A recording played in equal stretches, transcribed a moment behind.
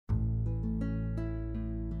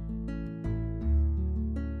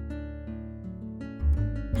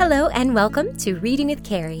Hello and welcome to Reading with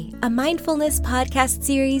Carrie, a mindfulness podcast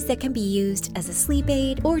series that can be used as a sleep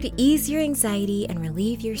aid or to ease your anxiety and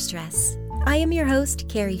relieve your stress. I am your host,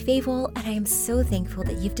 Carrie Favell, and I am so thankful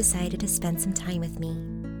that you've decided to spend some time with me.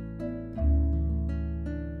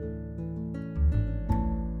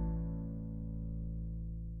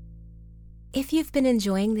 If you've been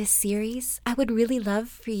enjoying this series, I would really love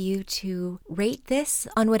for you to rate this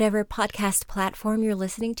on whatever podcast platform you're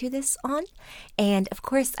listening to this on. And of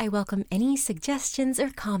course, I welcome any suggestions or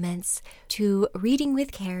comments to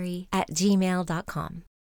readingwithcarrie@gmail.com.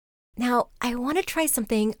 Now, I want to try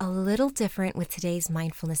something a little different with today's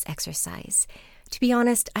mindfulness exercise. To be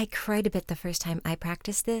honest, I cried a bit the first time I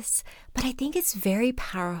practiced this, but I think it's very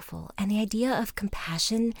powerful, and the idea of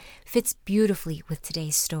compassion fits beautifully with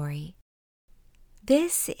today's story.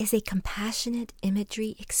 This is a compassionate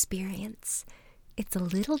imagery experience. It's a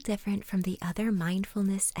little different from the other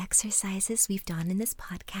mindfulness exercises we've done in this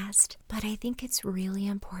podcast, but I think it's really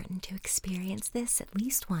important to experience this at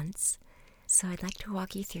least once. So I'd like to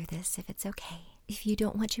walk you through this if it's okay. If you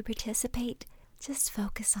don't want to participate, just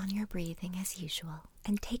focus on your breathing as usual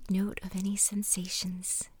and take note of any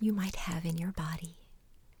sensations you might have in your body.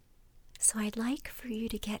 So I'd like for you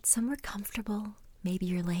to get somewhere comfortable. Maybe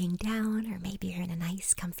you're laying down or maybe you're in a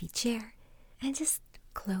nice comfy chair, and just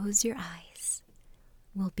close your eyes.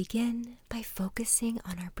 We'll begin by focusing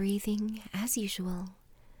on our breathing as usual,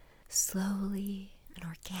 slowly and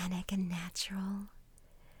organic and natural.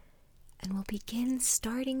 And we'll begin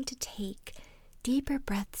starting to take deeper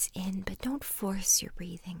breaths in, but don't force your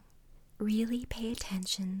breathing. Really pay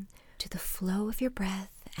attention to the flow of your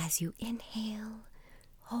breath as you inhale,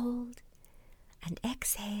 hold, and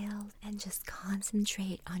exhale, and just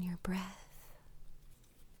concentrate on your breath.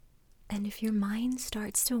 And if your mind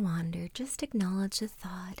starts to wander, just acknowledge the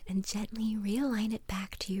thought and gently realign it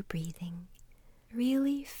back to your breathing.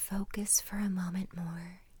 Really focus for a moment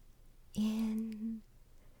more. In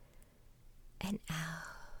and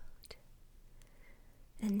out.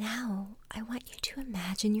 And now I want you to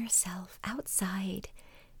imagine yourself outside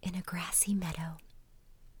in a grassy meadow.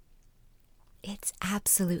 It's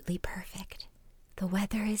absolutely perfect. The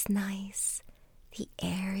weather is nice, the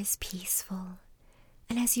air is peaceful,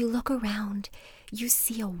 and as you look around, you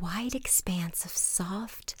see a wide expanse of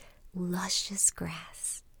soft, luscious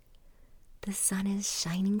grass. The sun is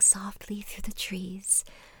shining softly through the trees,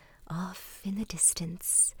 off in the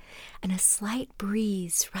distance, and a slight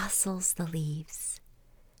breeze rustles the leaves.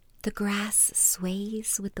 The grass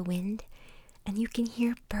sways with the wind, and you can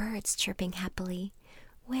hear birds chirping happily,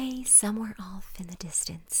 way somewhere off in the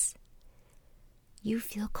distance. You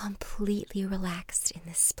feel completely relaxed in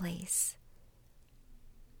this place,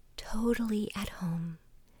 totally at home,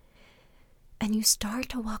 and you start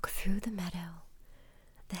to walk through the meadow,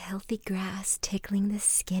 the healthy grass tickling the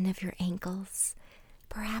skin of your ankles.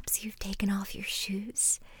 Perhaps you've taken off your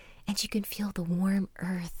shoes, and you can feel the warm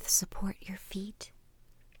earth support your feet.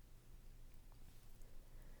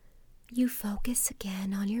 You focus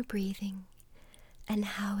again on your breathing and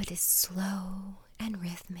how it is slow and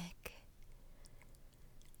rhythmic.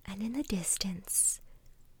 And in the distance,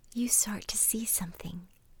 you start to see something.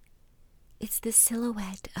 It's the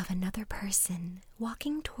silhouette of another person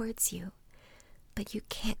walking towards you, but you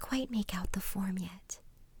can't quite make out the form yet.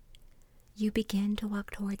 You begin to walk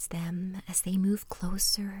towards them as they move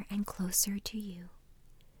closer and closer to you.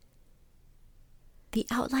 The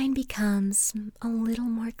outline becomes a little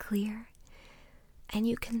more clear, and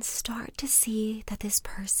you can start to see that this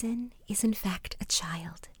person is in fact a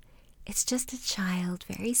child. It's just a child,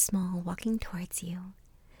 very small, walking towards you.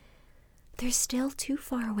 They're still too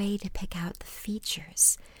far away to pick out the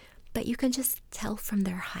features, but you can just tell from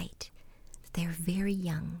their height that they're very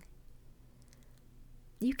young.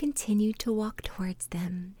 You continue to walk towards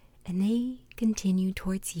them, and they continue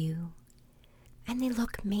towards you. And they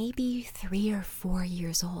look maybe 3 or 4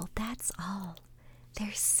 years old, that's all.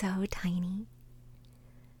 They're so tiny.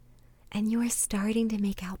 And you are starting to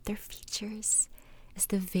make out their features as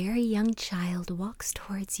the very young child walks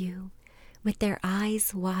towards you with their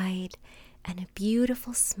eyes wide and a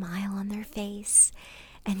beautiful smile on their face,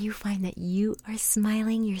 and you find that you are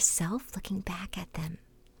smiling yourself looking back at them.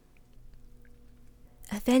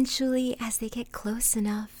 Eventually, as they get close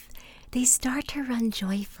enough, they start to run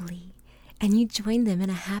joyfully, and you join them in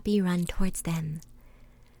a happy run towards them.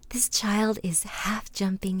 This child is half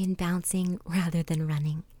jumping and bouncing rather than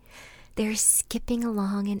running. They're skipping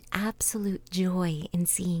along in absolute joy in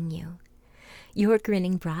seeing you. You're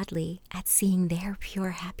grinning broadly at seeing their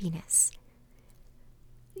pure happiness.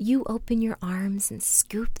 You open your arms and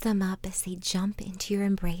scoop them up as they jump into your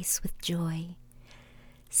embrace with joy.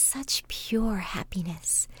 such pure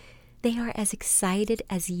happiness. They are as excited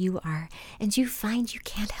as you are, and you find you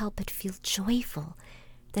can't help but feel joyful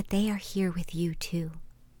that they are here with you too.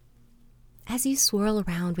 As you swirl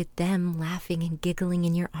around with them laughing and giggling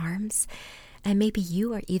in your arms, and maybe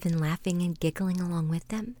you are even laughing and giggling along with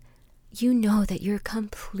them, you know that you're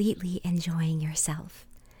completely enjoying yourself.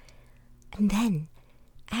 And then,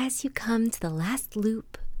 as you come to the last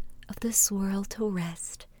loop of the swirl to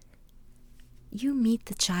rest, you meet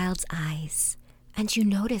the child's eyes, and you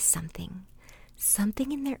notice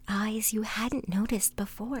something in their eyes you hadn't noticed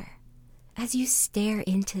before. As you stare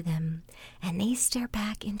into them and they stare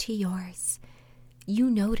back into yours, you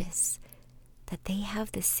notice that they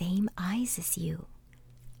have the same eyes as you.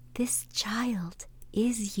 This child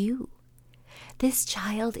is you. This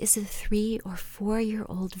child is a 3 or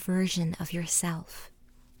 4-year-old version of yourself.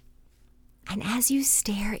 And as you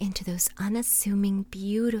stare into those unassuming,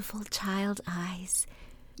 beautiful child eyes,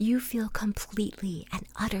 you feel completely and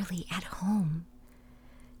utterly at home,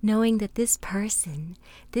 knowing that this person,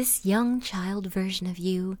 this young child version of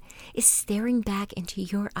you, is staring back into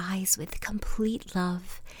your eyes with complete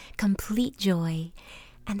love, complete joy,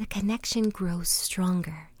 and the connection grows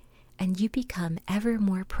stronger, and you become ever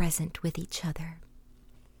more present with each other.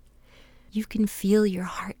 You can feel your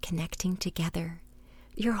heart connecting together.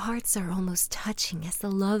 Your hearts are almost touching as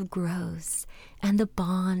the love grows and the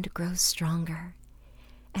bond grows stronger.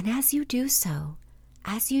 And as you do so,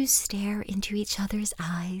 as you stare into each other's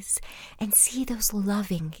eyes and see those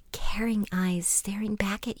loving, caring eyes staring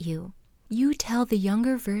back at you, you tell the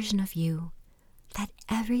younger version of you that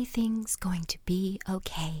everything's going to be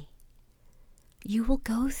okay. You will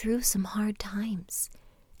go through some hard times,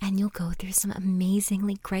 and you'll go through some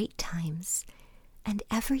amazingly great times, and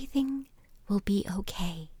everything will be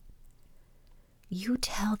okay. You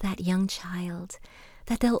tell that young child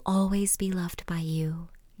that they'll always be loved by you,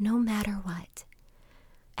 no matter what.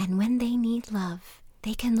 And when they need love,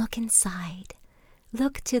 they can look inside,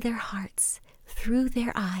 look to their hearts through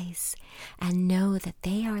their eyes, and know that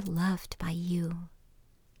they are loved by you.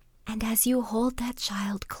 And as you hold that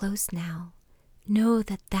child close now, know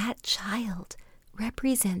that that child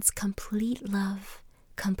represents complete love,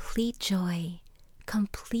 complete joy,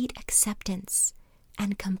 complete acceptance,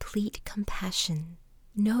 and complete compassion.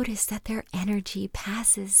 Notice that their energy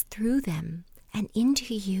passes through them and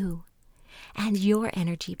into you, and your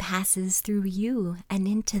energy passes through you and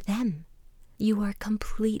into them. You are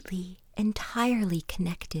completely, entirely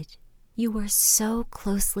connected. You are so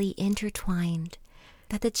closely intertwined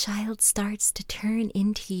that the child starts to turn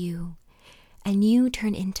into you, and you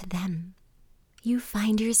turn into them. You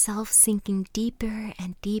find yourself sinking deeper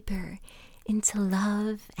and deeper into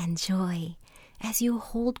love and joy as you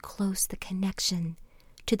hold close the connection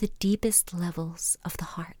to the deepest levels of the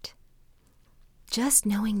heart. Just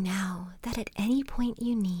knowing now that at any point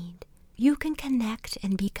you need, you can connect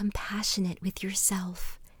and be compassionate with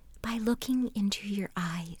yourself by looking into your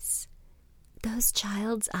eyes. Those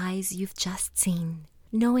child's eyes you've just seen,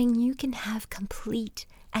 knowing you can have complete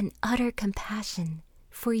and utter compassion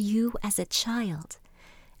for you as a child,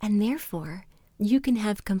 and therefore you can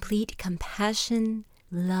have complete compassion,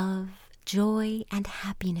 love, joy, and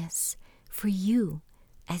happiness for you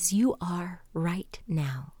as you are right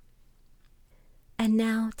now. And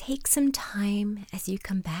now take some time as you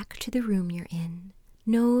come back to the room you're in.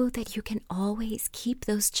 Know that you can always keep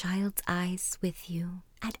those child's eyes with you.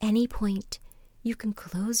 At any point, you can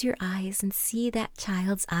close your eyes and see that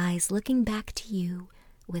child's eyes looking back to you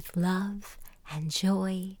with love and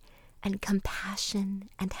joy and compassion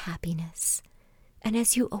and happiness. And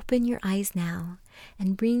as you open your eyes now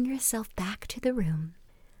and bring yourself back to the room,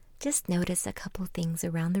 just notice a couple things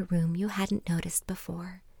around the room you hadn't noticed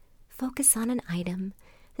before. Focus on an item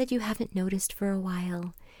that you haven't noticed for a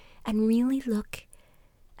while and really look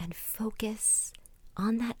and focus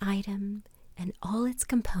on that item and all its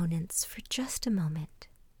components for just a moment.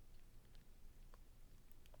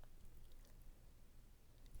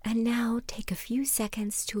 And now take a few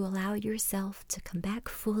seconds to allow yourself to come back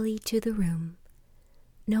fully to the room,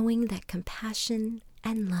 knowing that compassion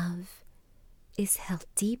and love is held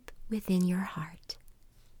deep within your heart.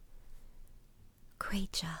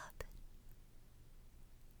 Great job.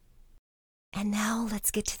 And now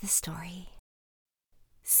let's get to the story.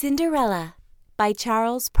 Cinderella by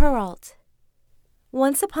Charles Perrault.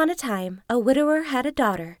 Once upon a time, a widower had a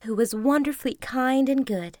daughter who was wonderfully kind and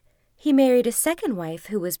good. He married a second wife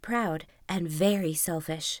who was proud and very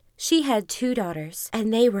selfish. She had 2 daughters,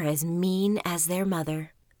 and they were as mean as their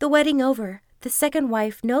mother. The wedding over, the second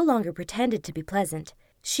wife no longer pretended to be pleasant.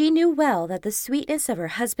 She knew well that the sweetness of her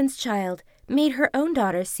husband's child made her own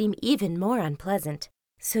daughter seem even more unpleasant.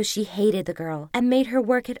 So she hated the girl and made her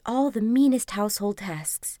work at all the meanest household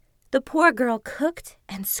tasks. The poor girl cooked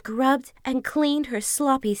and scrubbed and cleaned her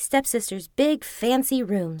sloppy stepsister's big fancy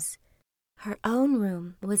rooms. Her own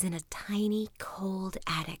room was in a tiny, cold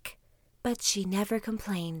attic, but she never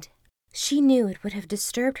complained. She knew it would have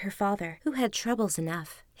disturbed her father, who had troubles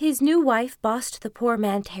enough. His new wife bossed the poor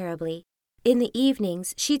man terribly. In the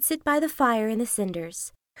evenings, she'd sit by the fire in the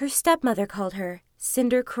cinders. Her stepmother called her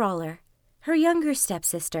Cinder Crawler. Her younger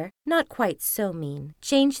stepsister, not quite so mean,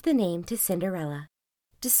 changed the name to Cinderella.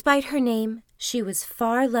 Despite her name, she was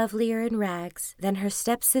far lovelier in rags than her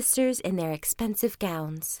stepsisters in their expensive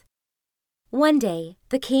gowns. One day,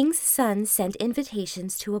 the king's son sent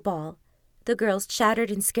invitations to a ball. The girls chattered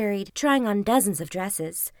and scurried, trying on dozens of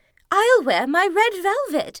dresses. "I'll wear my red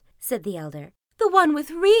velvet," said the elder, "the one with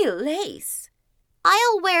real lace."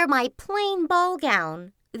 "I'll wear my plain ball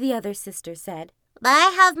gown," the other sister said. "But I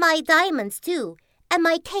have my diamonds too, and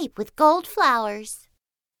my cape with gold flowers."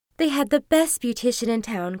 They had the best beautician in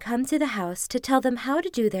town come to the house to tell them how to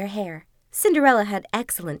do their hair. Cinderella had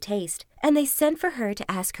excellent taste, and they sent for her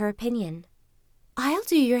to ask her opinion. "I'll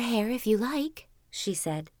do your hair if you like," she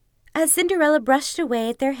said. As Cinderella brushed away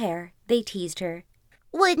at their hair, they teased her.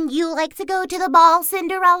 "Wouldn't you like to go to the ball,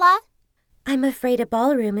 Cinderella?" "I'm afraid a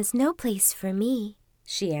ballroom is no place for me,"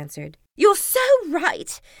 she answered. "You're so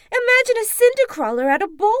right! Imagine a cinder crawler at a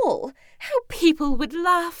ball! How people would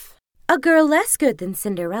laugh!" A girl less good than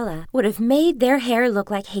Cinderella would have made their hair look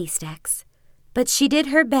like haystacks. But she did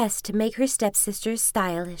her best to make her stepsisters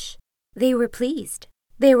stylish. They were pleased.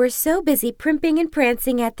 They were so busy primping and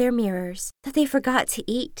prancing at their mirrors that they forgot to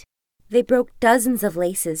eat. They broke dozens of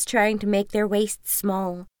laces trying to make their waists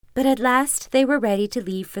small, but at last they were ready to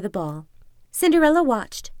leave for the ball. Cinderella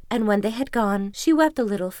watched, and when they had gone, she wept a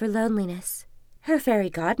little for loneliness. Her fairy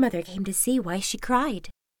godmother came to see why she cried.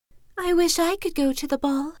 "I wish I could go to the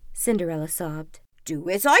ball," Cinderella sobbed. "Do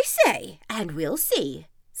as I say, and we'll see,"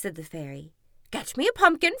 said the fairy. "Get me a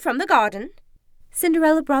pumpkin from the garden."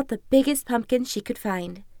 Cinderella brought the biggest pumpkin she could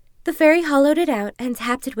find. The fairy hollowed it out and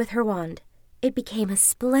tapped it with her wand. It became a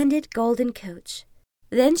splendid golden coach.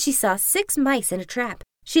 Then she saw 6 mice in a trap.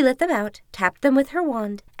 She let them out, tapped them with her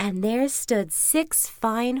wand, and there stood 6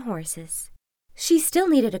 fine horses. She still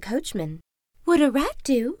needed a coachman. "Would a rat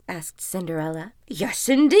do?" asked Cinderella. "Yes,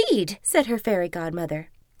 indeed," said her fairy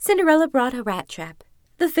godmother. Cinderella brought a rat trap.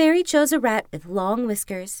 The fairy chose a rat with long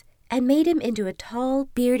whiskers and made him into a tall,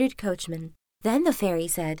 bearded coachman. Then the fairy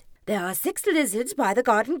said, "There are 6 lizards by the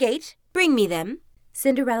garden gate. Bring me them."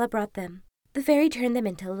 Cinderella brought them. The fairy turned them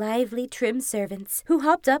into lively, trim servants who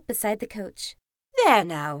hopped up beside the coach. "There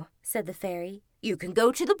now," said the fairy. "You can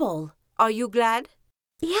go to the ball. Are you glad?"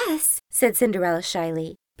 "Yes," said Cinderella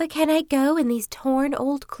shyly. "But can I go in these torn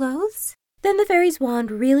old clothes?" Then the fairy's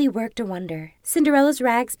wand really worked a wonder. Cinderella's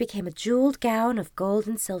rags became a jeweled gown of gold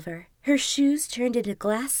and silver. Her shoes turned into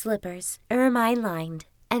glass slippers, ermine-lined,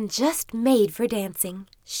 and just made for dancing.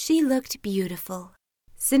 She looked beautiful.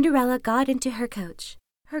 Cinderella got into her coach.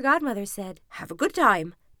 Her godmother said, "Have a good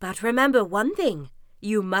time, but remember one thing.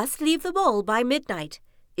 You must leave the ball by midnight.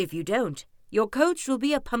 If you don't, your coach will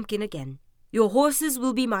be a pumpkin again. Your horses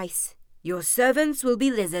will be mice. Your servants will be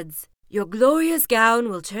lizards. Your glorious gown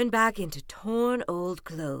will turn back into torn old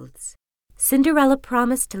clothes." Cinderella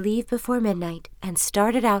promised to leave before midnight and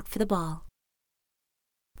started out for the ball.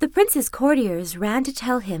 The prince's courtiers ran to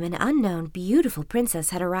tell him an unknown, beautiful princess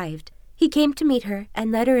had arrived. He came to meet her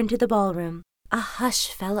and led her into the ballroom. A hush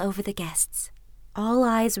fell over the guests. All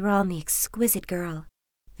eyes were on the exquisite girl.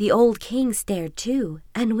 The old king stared too,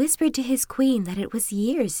 and whispered to his queen that it was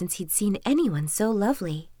years since he'd seen anyone so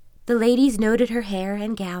lovely. The ladies noted her hair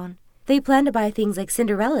and gown. They planned to buy things like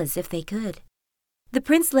Cinderella's if they could. The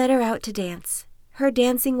prince led her out to dance. Her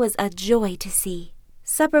dancing was a joy to see.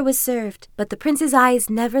 Supper was served, but the prince's eyes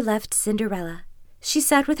never left Cinderella. She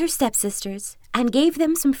sat with her stepsisters and gave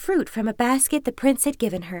them some fruit from a basket the prince had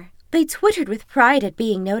given her. They twittered with pride at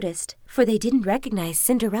being noticed, for they didn't recognize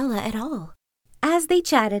Cinderella at all. As they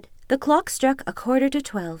chatted, the clock struck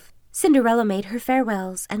 11:45. Cinderella made her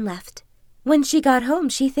farewells and left. When she got home,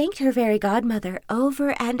 she thanked her fairy godmother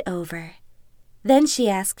over and over. Then she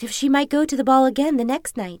asked if she might go to the ball again the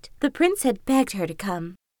next night. The prince had begged her to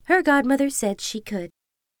come. Her godmother said she could.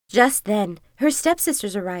 Just then, her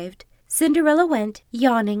stepsisters arrived. Cinderella went,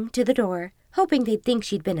 yawning, to the door, hoping they'd think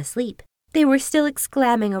she'd been asleep. They were still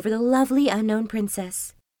exclaiming over the lovely unknown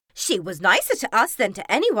princess. "She was nicer to us than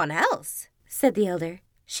to anyone else," said the elder.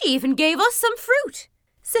 "She even gave us some fruit."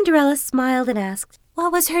 Cinderella smiled and asked,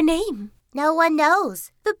 "What was her name?" "No one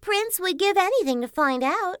knows. The prince would give anything to find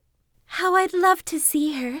out." "How I'd love to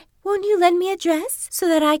see her. Won't you lend me a dress so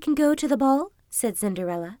that I can go to the ball?" said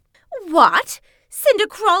Cinderella. What?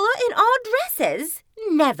 Cindercrawler in our dresses?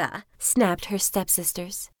 Never, snapped her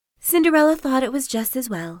stepsisters. Cinderella thought it was just as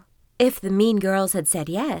well. If the mean girls had said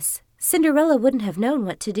yes, Cinderella wouldn't have known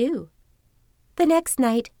what to do. The next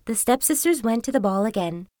night, the stepsisters went to the ball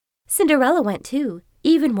again. Cinderella went too,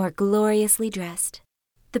 even more gloriously dressed.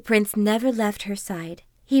 The prince never left her side.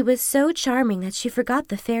 He was so charming that she forgot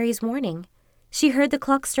the fairy's warning. She heard the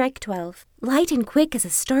clock strike 12. Light and quick as a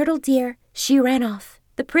startled deer, she ran off.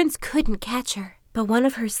 The prince couldn't catch her, but one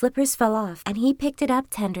of her slippers fell off, and he picked it up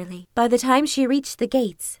tenderly. By the time she reached the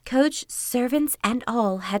gates, coach, servants, and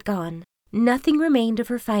all had gone. Nothing remained of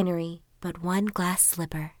her finery but one glass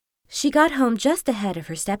slipper. She got home just ahead of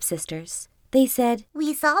her stepsisters. They said,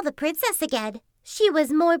 "We saw the princess again. She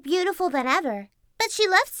was more beautiful than ever. But she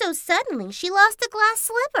left so suddenly she lost a glass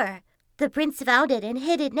slipper. The prince found it and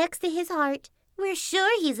hid it next to his heart. We're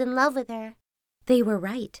sure he's in love with her." They were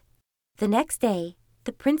right. The next day,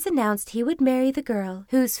 the prince announced he would marry the girl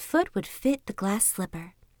whose foot would fit the glass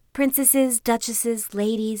slipper. Princesses, duchesses,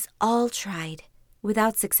 ladies, all tried.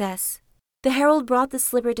 Without success. The herald brought the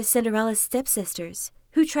slipper to Cinderella's stepsisters,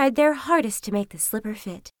 who tried their hardest to make the slipper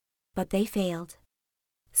fit, but they failed.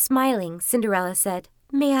 Smiling, Cinderella said,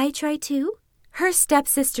 "May I try too?" Her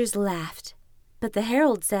stepsisters laughed, but the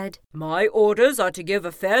herald said, "My orders are to give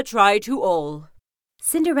a fair try to all."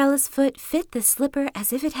 Cinderella's foot fit the slipper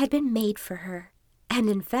as if it had been made for her, and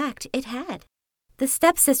in fact it had. The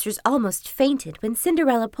stepsisters almost fainted when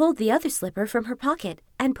Cinderella pulled the other slipper from her pocket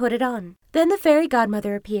and put it on. Then the fairy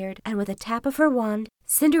godmother appeared, and with a tap of her wand,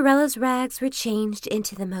 Cinderella's rags were changed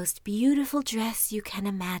into the most beautiful dress you can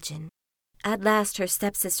imagine. At last her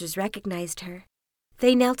stepsisters recognized her.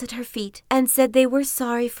 They knelt at her feet and said they were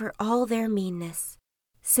sorry for all their meanness.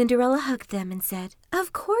 Cinderella hugged them and said,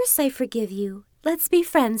 "Of course I forgive you. Let's be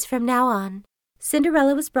friends from now on."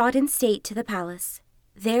 Cinderella was brought in state to the palace.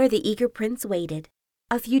 There the eager prince waited.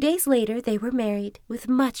 A few days later they were married, with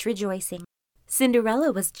much rejoicing.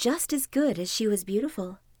 Cinderella was just as good as she was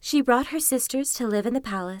beautiful. She brought her sisters to live in the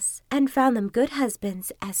palace and found them good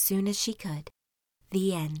husbands as soon as she could.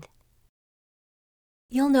 The end.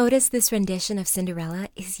 You'll notice this rendition of Cinderella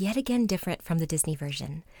is yet again different from the Disney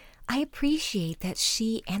version. I appreciate that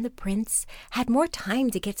she and the prince had more time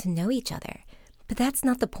to get to know each other, but that's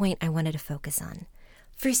not the point I wanted to focus on.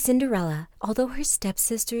 For Cinderella, although her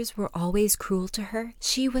stepsisters were always cruel to her,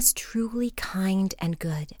 she was truly kind and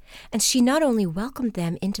good, and she not only welcomed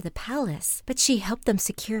them into the palace, but she helped them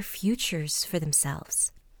secure futures for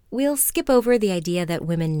themselves. We'll skip over the idea that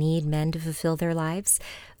women need men to fulfill their lives.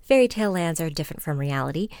 Fairy tale lands are different from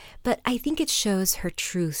reality, but I think it shows her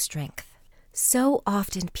true strength. So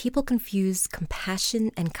often people confuse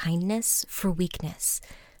compassion and kindness for weakness,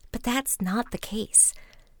 but that's not the case.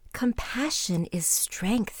 Compassion is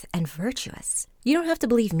strength and virtuous. You don't have to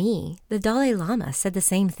believe me. The Dalai Lama said the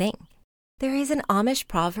same thing. There is an Amish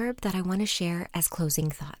proverb that I want to share as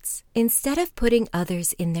closing thoughts. Instead of putting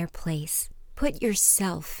others in their place, put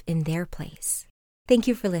yourself in their place. Thank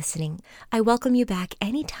you for listening. I welcome you back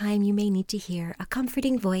anytime you may need to hear a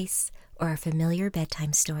comforting voice or a familiar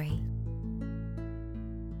bedtime story.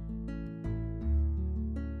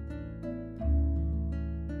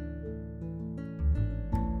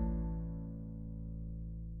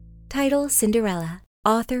 Title Cinderella.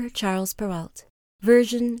 Author Charles Perrault.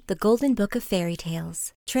 Version The Golden Book of Fairy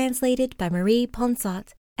Tales. Translated by Marie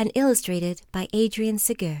Ponsot and illustrated by Adrian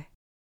Segur.